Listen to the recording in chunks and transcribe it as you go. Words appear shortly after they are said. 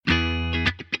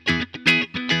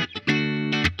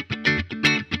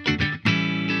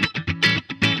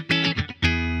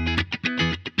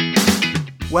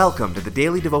Welcome to the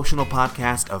daily devotional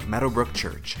podcast of Meadowbrook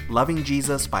Church, loving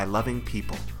Jesus by loving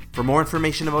people. For more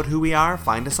information about who we are,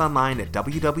 find us online at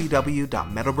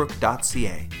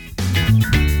www.meadowbrook.ca.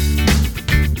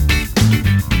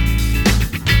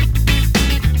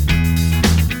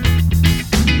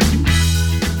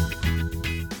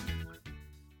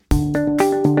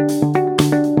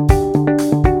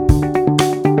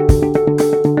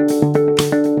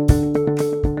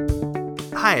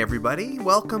 Hi everybody,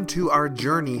 welcome to our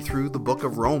journey through the book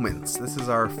of Romans. This is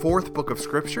our fourth book of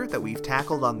scripture that we've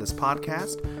tackled on this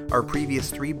podcast. Our previous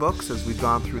three books, as we've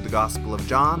gone through the Gospel of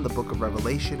John, the book of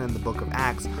Revelation, and the book of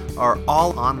Acts, are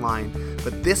all online,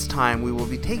 but this time we will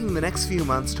be taking the next few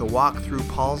months to walk through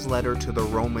Paul's letter to the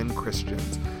Roman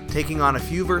Christians, taking on a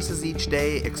few verses each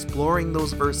day, exploring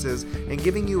those verses, and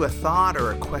giving you a thought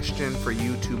or a question for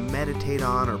you to meditate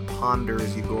on or ponder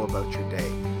as you go about your day.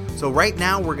 So right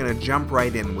now we're going to jump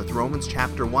right in with Romans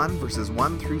chapter 1, verses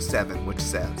 1 through 7, which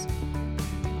says,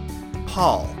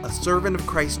 Paul, a servant of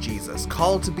Christ Jesus,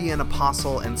 called to be an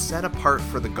apostle and set apart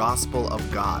for the gospel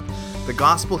of God, the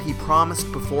gospel he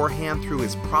promised beforehand through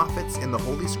his prophets in the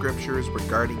Holy Scriptures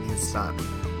regarding his Son,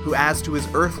 who as to his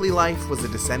earthly life was a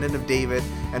descendant of David,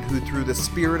 and who through the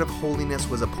Spirit of holiness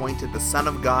was appointed the Son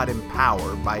of God in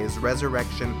power by his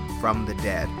resurrection from the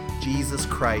dead, Jesus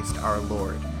Christ our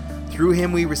Lord. Through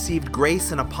him we received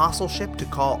grace and apostleship to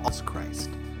call us Christ.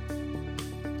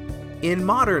 In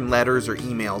modern letters or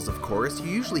emails, of course, you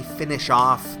usually finish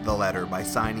off the letter by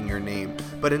signing your name,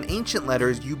 but in ancient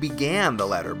letters you began the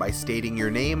letter by stating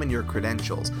your name and your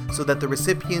credentials so that the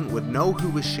recipient would know who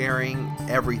was sharing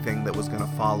everything that was going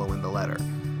to follow in the letter.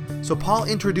 So Paul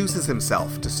introduces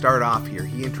himself to start off here.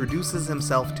 He introduces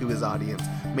himself to his audience,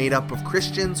 made up of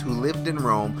Christians who lived in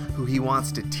Rome, who he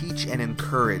wants to teach and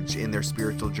encourage in their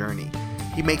spiritual journey.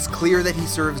 He makes clear that he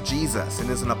serves Jesus and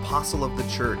is an apostle of the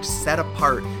church, set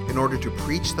apart in order to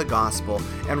preach the gospel,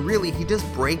 and really he just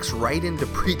breaks right into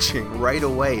preaching right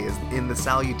away in the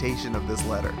salutation of this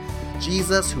letter.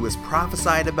 Jesus, who is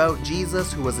prophesied about,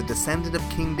 Jesus, who was a descendant of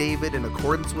King David in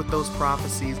accordance with those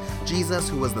prophecies, Jesus,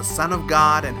 who was the Son of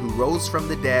God and who rose from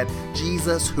the dead,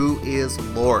 Jesus, who is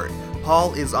Lord.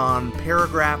 Paul is on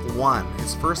paragraph 1,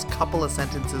 his first couple of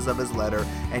sentences of his letter,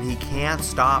 and he can't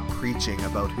stop preaching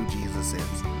about who Jesus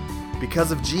is.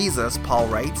 Because of Jesus, Paul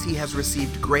writes, he has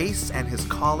received grace and his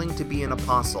calling to be an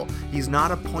apostle. He's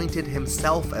not appointed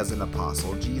himself as an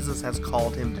apostle. Jesus has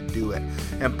called him to do it.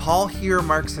 And Paul here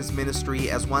marks his ministry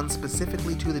as one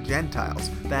specifically to the Gentiles,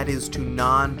 that is, to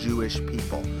non-Jewish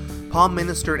people. Paul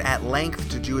ministered at length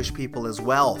to Jewish people as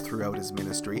well throughout his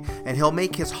ministry, and he'll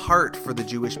make his heart for the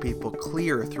Jewish people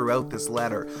clear throughout this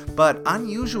letter. But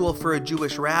unusual for a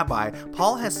Jewish rabbi,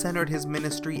 Paul has centered his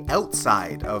ministry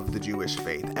outside of the Jewish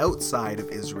faith, outside of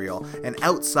Israel, and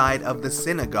outside of the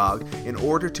synagogue in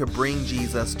order to bring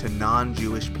Jesus to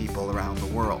non-Jewish people around the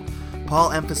world.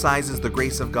 Paul emphasizes the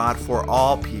grace of God for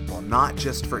all people, not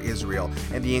just for Israel,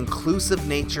 and the inclusive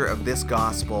nature of this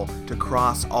gospel to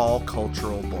cross all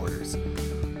cultural borders.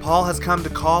 Paul has come to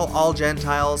call all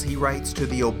Gentiles, he writes, to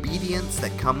the obedience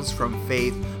that comes from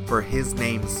faith for his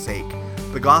name's sake.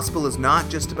 The gospel is not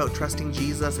just about trusting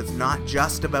Jesus, it's not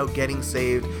just about getting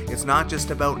saved, it's not just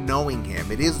about knowing him.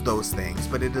 It is those things,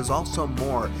 but it is also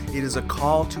more. It is a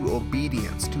call to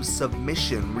obedience, to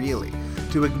submission really,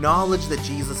 to acknowledge that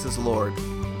Jesus is Lord,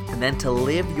 and then to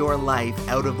live your life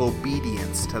out of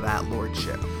obedience to that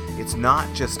lordship. It's not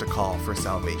just a call for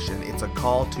salvation, it's a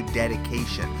call to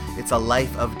dedication. It's a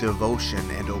life of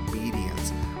devotion and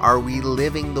obedience. Are we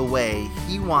living the way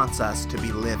he wants us to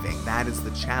be living? That is the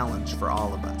challenge for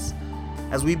all of us.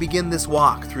 As we begin this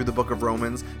walk through the book of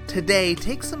Romans, today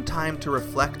take some time to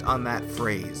reflect on that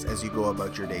phrase as you go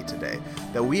about your day today,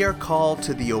 that we are called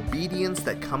to the obedience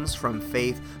that comes from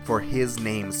faith for his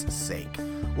name's sake.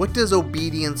 What does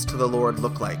obedience to the Lord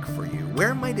look like for you?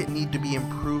 Where might it need to be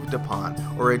improved upon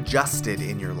or adjusted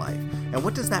in your life? And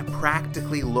what does that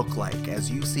practically look like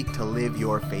as you seek to live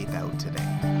your faith out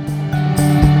today?